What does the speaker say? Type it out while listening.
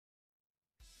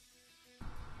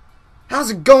How's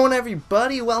it going,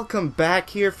 everybody? Welcome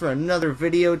back here for another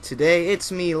video today. It's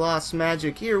me, Lost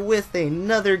Magic, here with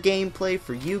another gameplay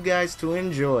for you guys to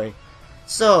enjoy.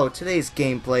 So, today's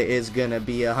gameplay is gonna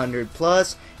be 100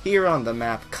 plus here on the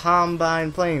map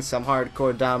Combine, playing some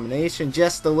Hardcore Domination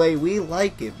just the way we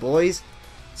like it, boys.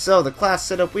 So, the class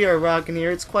setup we are rocking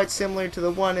here, it's quite similar to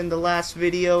the one in the last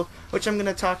video, which I'm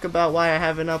gonna talk about why I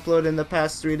haven't uploaded in the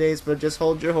past 3 days, but just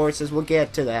hold your horses, we'll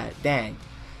get to that, dang.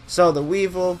 So the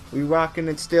Weevil, we rocking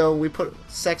it still. We put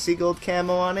sexy gold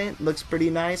camo on it. Looks pretty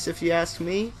nice if you ask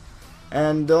me.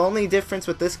 And the only difference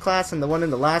with this class and the one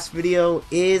in the last video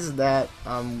is that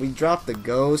we dropped the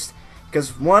ghost.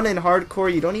 Because one, in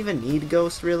hardcore you don't even need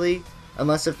ghost really,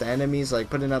 unless if the enemy's like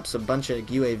putting up some bunch of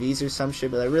UAVs or some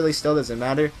shit, but that really still doesn't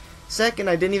matter. Second,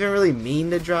 I didn't even really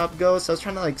mean to drop ghost. I was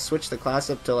trying to like switch the class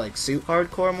up to like suit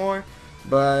hardcore more,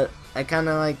 but I kind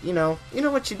of like, you know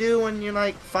what you do when you're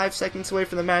like 5 seconds away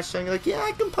from the match, and you're like, yeah,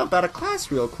 I can pump out a class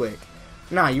real quick.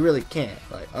 Nah, you really can't,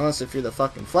 like, unless if you're the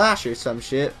fucking Flash or some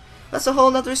shit. That's a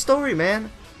whole nother story, man.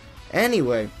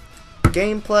 Anyway,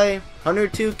 gameplay,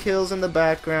 102 kills in the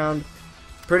background,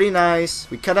 pretty nice.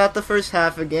 We cut out the first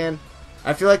half again.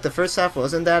 I feel like the first half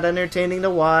wasn't that entertaining to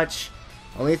watch.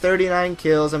 Only 39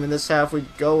 kills. I mean, this half we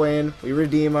go in, we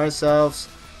redeem ourselves.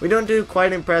 We don't do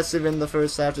quite impressive in the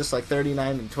first half, just like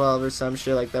 39 and 12 or some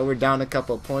shit like that. We're down a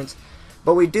couple of points.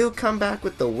 But we do come back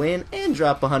with the win and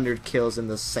drop 100 kills in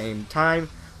the same time.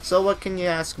 So what can you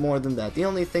ask more than that? The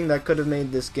only thing that could have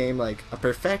made this game like a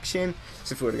perfection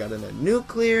is if we would have gotten a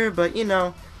nuclear. But you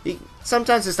know,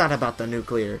 sometimes it's not about the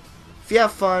nuclear. If you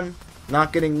have fun,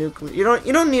 not getting nuclear, you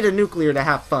don't need a nuclear to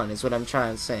have fun. Is what I'm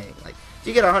trying to say. Like if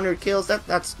you get 100 kills,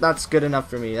 that's good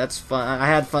enough for me. That's fun. I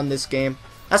had fun this game.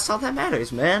 That's all that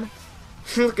matters, man.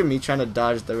 Look at me trying to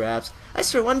dodge the wraps. I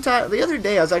swear, one time, the other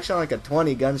day, I was actually on like a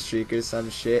 20 gun streak or some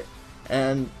shit.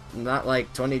 And not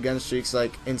like 20 gun streaks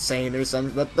like insane or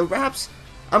something, but the wraps,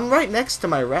 I'm right next to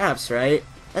my wraps, right?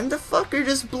 And the fucker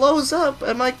just blows up.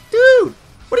 I'm like, dude,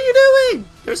 what are you doing?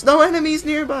 There's no enemies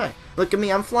nearby. Look at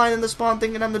me, I'm flying in the spawn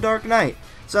thinking I'm the Dark Knight.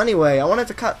 So anyway, I wanted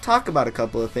to talk about a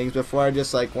couple of things before I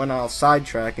just like went all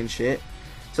sidetrack and shit.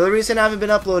 So the reason I haven't been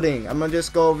uploading, I'm gonna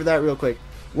just go over that real quick.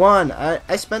 One,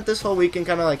 I spent this whole weekend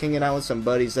kind of like hanging out with some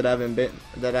buddies that I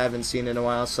haven't seen in a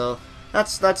while, so that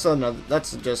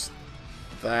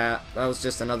was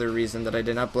just another reason that I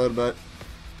didn't upload. But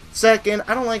second,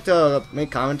 I don't like to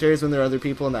make commentaries when there are other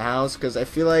people in the house, because I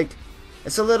feel like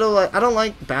it's a little like, I don't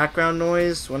like background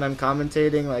noise when I'm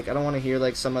commentating. Like I don't want to hear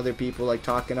like some other people like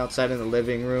talking outside in the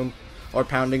living room or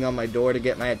pounding on my door to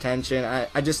get my attention.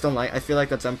 I just don't like, I feel like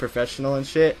that's unprofessional and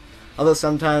shit. Although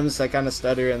sometimes I kind of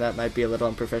stutter and that might be a little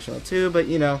unprofessional too, but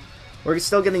you know, we're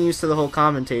still getting used to the whole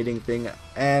commentating thing.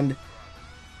 And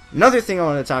another thing I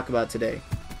want to talk about today,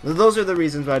 those are the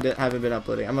reasons why I haven't been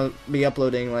uploading. I'm going to be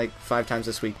uploading like 5 times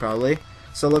this week probably,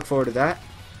 so look forward to that.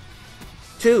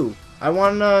 2, I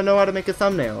want to know how to make a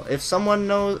thumbnail. If someone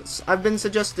knows, I've been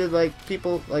suggested, like,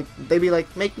 people, like, they be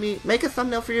like, make a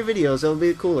thumbnail for your videos, it'll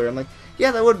be cooler. I'm like,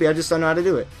 yeah, that would be, I just don't know how to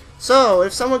do it. So,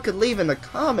 if someone could leave in the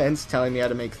comments telling me how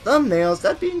to make thumbnails,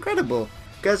 that'd be incredible.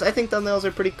 Because I think thumbnails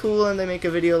are pretty cool and they make a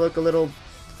video look a little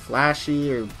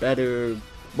flashy or better,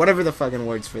 whatever the fucking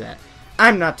words for that.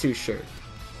 I'm not too sure.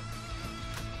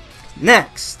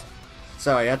 Next!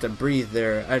 Sorry, I had to breathe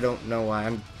there. I don't know why.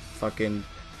 I'm fucking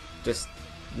just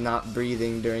not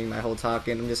breathing during my whole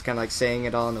talking. I'm just kind of like saying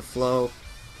it all in the flow.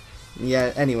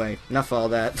 Yeah, anyway, enough of all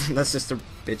that. That's just a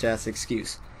bitch-ass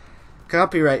excuse.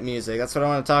 Copyright music, that's what I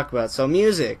want to talk about. So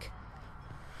music.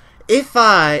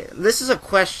 This is a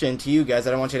question to you guys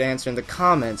that I want you to answer in the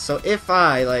comments. So if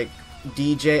I like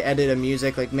DJ edit a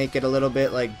music, like make it a little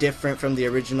bit like different from the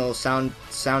original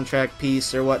soundtrack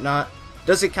piece or whatnot,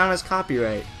 does it count as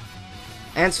copyright?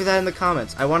 Answer that in the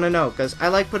comments. I want to know, because I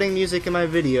like putting music in my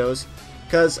videos,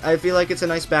 because I feel like it's a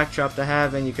nice backdrop to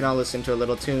have, and you can all listen to a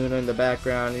little tune in the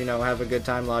background, you know, have a good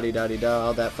time, la-di-da-di-da,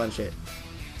 all that fun shit.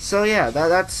 So yeah,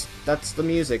 that's the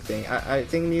music thing. I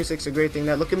think music's a great thing.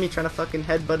 That look at me trying to fucking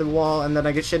headbutt a wall and then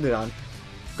I get shitted on.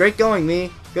 Great going, me.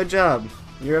 Good job.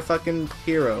 You're a fucking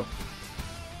hero.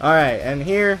 Alright, and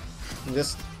here, I'm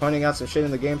just pointing out some shit in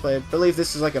the gameplay. I believe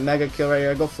this is like a mega kill right here.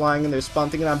 I go flying in there,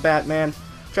 spawn thinking I'm Batman.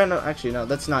 Trying to, actually no,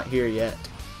 that's not here yet.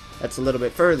 That's a little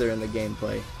bit further in the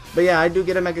gameplay. But yeah, I do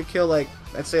get a mega kill, like,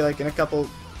 I'd say like in a couple,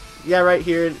 yeah, right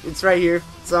here. It's right here.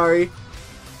 Sorry.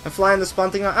 I fly in the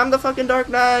spawn thing, I'm the fucking Dark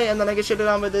Knight, and then I get shitted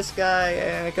on by this guy,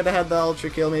 and I could have had the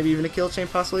ultra kill, maybe even a kill chain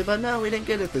possibly, but no, we didn't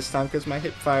get it this time, because my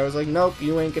hip fire was like, nope,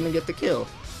 you ain't gonna get the kill.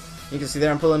 You can see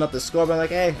there I'm pulling up the score, but I'm like,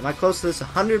 hey, am I close to this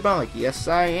 100? But I'm like, yes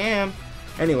I am.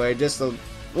 Anyway, just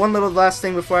one little last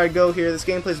thing before I go here, this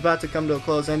gameplay's about to come to a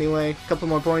close anyway, a couple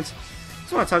more points.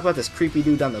 just want to talk about this creepy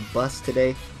dude on the bus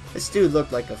today. This dude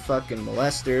looked like a fucking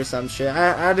molester or some shit.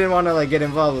 I didn't want to like get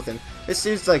involved with him. This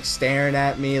dude's like staring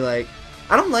at me like,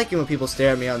 I don't like it when people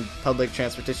stare at me on public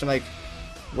transportation. Like,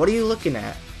 what are you looking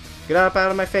at? Get up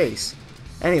out of my face.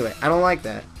 Anyway, I don't like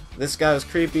that. This guy was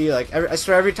creepy. Like, I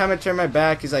swear every time I turn my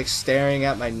back, he's like staring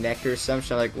at my neck or some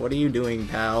shit. Like, what are you doing,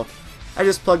 pal? I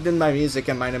just plugged in my music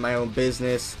and minded my own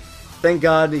business. Thank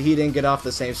God he didn't get off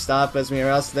the same stop as me, or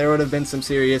else there would have been some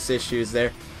serious issues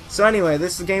there. So anyway,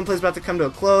 this gameplay is about to come to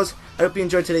a close. I hope you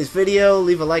enjoyed today's video.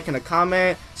 Leave a like and a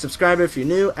comment. Subscribe if you're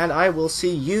new, and I will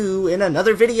see you in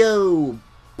another video.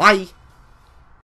 Bye!